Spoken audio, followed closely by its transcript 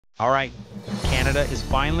All right, Canada is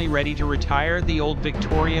finally ready to retire the old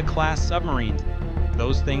Victoria-class submarines.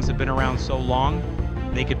 Those things have been around so long,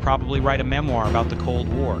 they could probably write a memoir about the Cold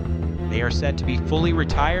War. They are set to be fully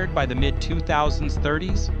retired by the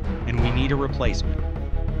mid-2030s, and we need a replacement.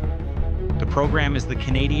 The program is the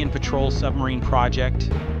Canadian Patrol Submarine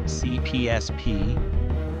Project, CPSP.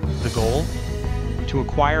 The goal? To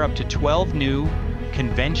acquire up to 12 new,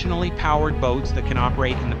 conventionally powered boats that can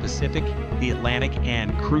operate in the Pacific, the Atlantic,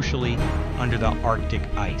 and, crucially, under the Arctic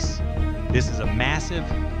ice. This is a massive,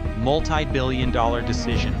 multi-billion-dollar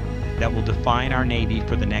decision that will define our Navy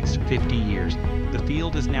for the next 50 years. The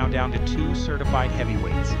field is now down to 2 certified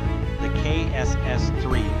heavyweights. The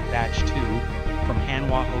KSS-III Batch 2 from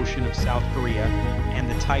Hanwha Ocean of South Korea, and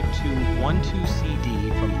the Type 2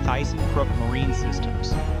 12CD from ThyssenKrupp Marine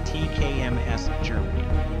Systems, TKMS, Germany.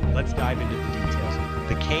 Let's dive into the details.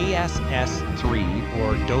 The KSS-III,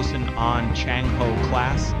 or Dosan An Changho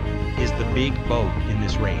class, is the big boat in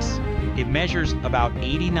this race. It measures about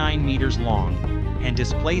 89 meters long and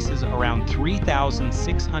displaces around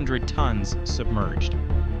 3,600 tons submerged.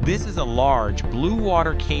 This is a large, blue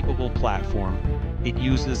water capable platform. It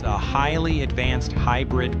uses a highly advanced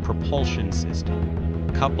hybrid propulsion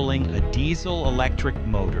system, coupling a diesel-electric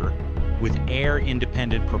motor with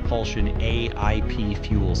air-independent propulsion AIP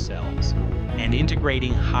fuel cells, and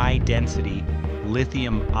integrating high-density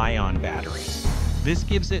lithium-ion batteries. This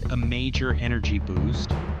gives it a major energy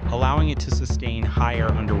boost, allowing it to sustain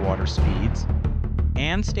higher underwater speeds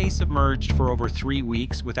and stay submerged for over 3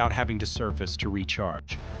 weeks without having to surface to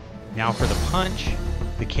recharge. Now for the punch,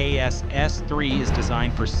 the KSS-III is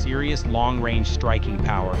designed for serious long-range striking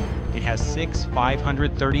power. It has 6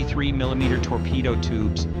 533mm torpedo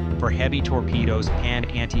tubes for heavy torpedoes and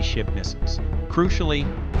anti-ship missiles. Crucially,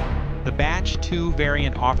 the Batch 2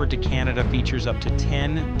 variant offered to Canada features up to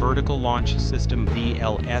 10 vertical launch system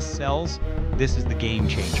VLS cells. This is the game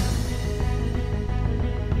changer.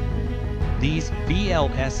 These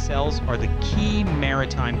VLS cells are the key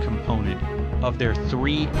maritime component of their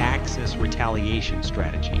 3-axis retaliation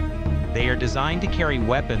strategy. They are designed to carry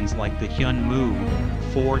weapons like the Hanwha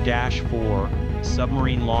 4-4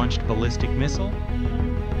 submarine-launched ballistic missile.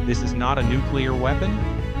 This is not a nuclear weapon.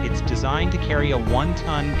 It's designed to carry a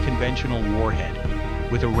 1-ton conventional warhead,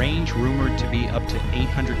 with a range rumored to be up to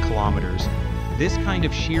 800 kilometers. This kind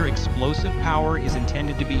of sheer explosive power is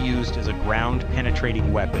intended to be used as a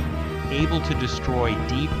ground-penetrating weapon, able to destroy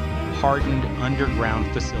deep, hardened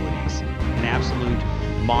underground facilities, an absolute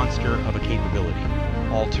monster of a capability.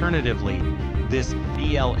 Alternatively, this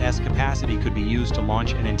VLS capacity could be used to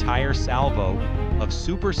launch an entire salvo of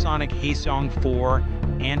supersonic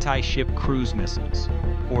Haesong-4 anti-ship cruise missiles,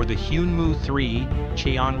 or the Hanwha 3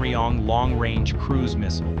 Cheonryong long-range cruise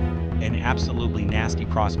missile, an absolutely nasty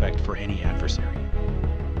prospect for any adversary.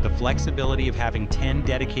 The flexibility of having 10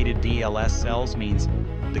 dedicated VLS cells means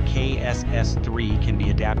the KSS-III can be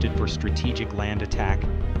adapted for strategic land attack,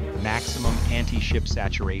 maximum anti-ship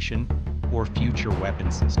saturation, or future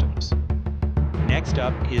weapon systems. Next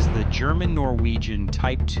up is the German-Norwegian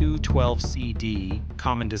Type 2 12CD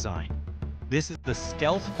common design. This is the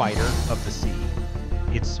stealth fighter of the sea.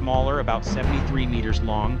 It's smaller, about 73 meters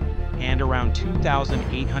long, and around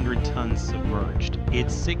 2,800 tons submerged.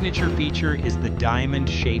 Its signature feature is the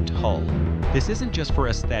diamond-shaped hull. This isn't just for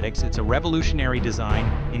aesthetics, it's a revolutionary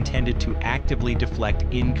design intended to actively deflect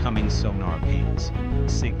incoming sonar pings,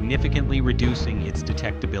 significantly reducing its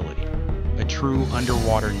detectability. A true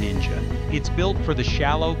underwater ninja. It's built for the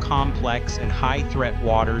shallow, complex, and high-threat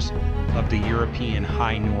waters of the European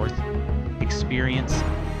High North, experience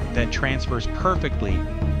that transfers perfectly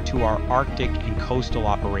to our Arctic and coastal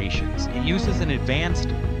operations. It uses an advanced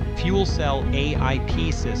fuel cell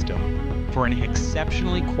AIP system for an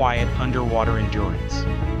exceptionally quiet underwater endurance.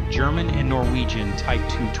 German and Norwegian Type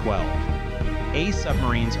 212. A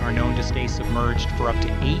submarines are known to stay submerged for up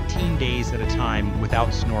to 18 days at a time without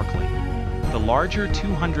snorkeling. The larger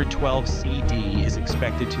 212 CD is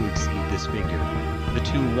expected to exceed this figure. The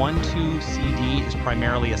 212 CD is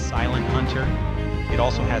primarily a silent hunter. It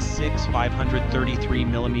also has 6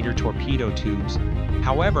 533mm torpedo tubes.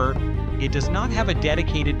 However, it does not have a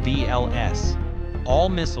dedicated VLS. All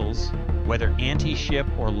missiles, whether anti-ship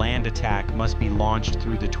or land attack, must be launched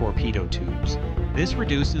through the torpedo tubes. This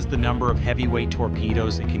reduces the number of heavyweight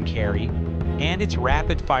torpedoes it can carry, and its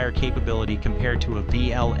rapid-fire capability compared to a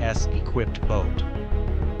VLS-equipped boat.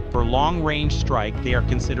 For long-range strike, they are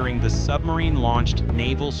considering the Submarine-Launched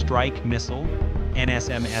Naval Strike Missile,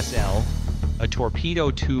 NSMSL, a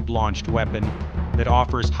torpedo tube-launched weapon that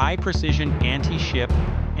offers high-precision anti-ship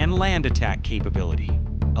and land attack capability,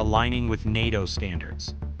 aligning with NATO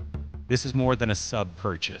standards. This is more than a sub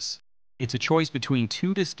purchase. It's a choice between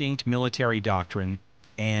two distinct military doctrine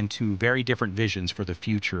and two very different visions for the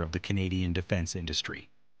future of the Canadian defense industry.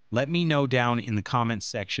 Let me know down in the comments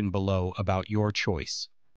section below about your choice.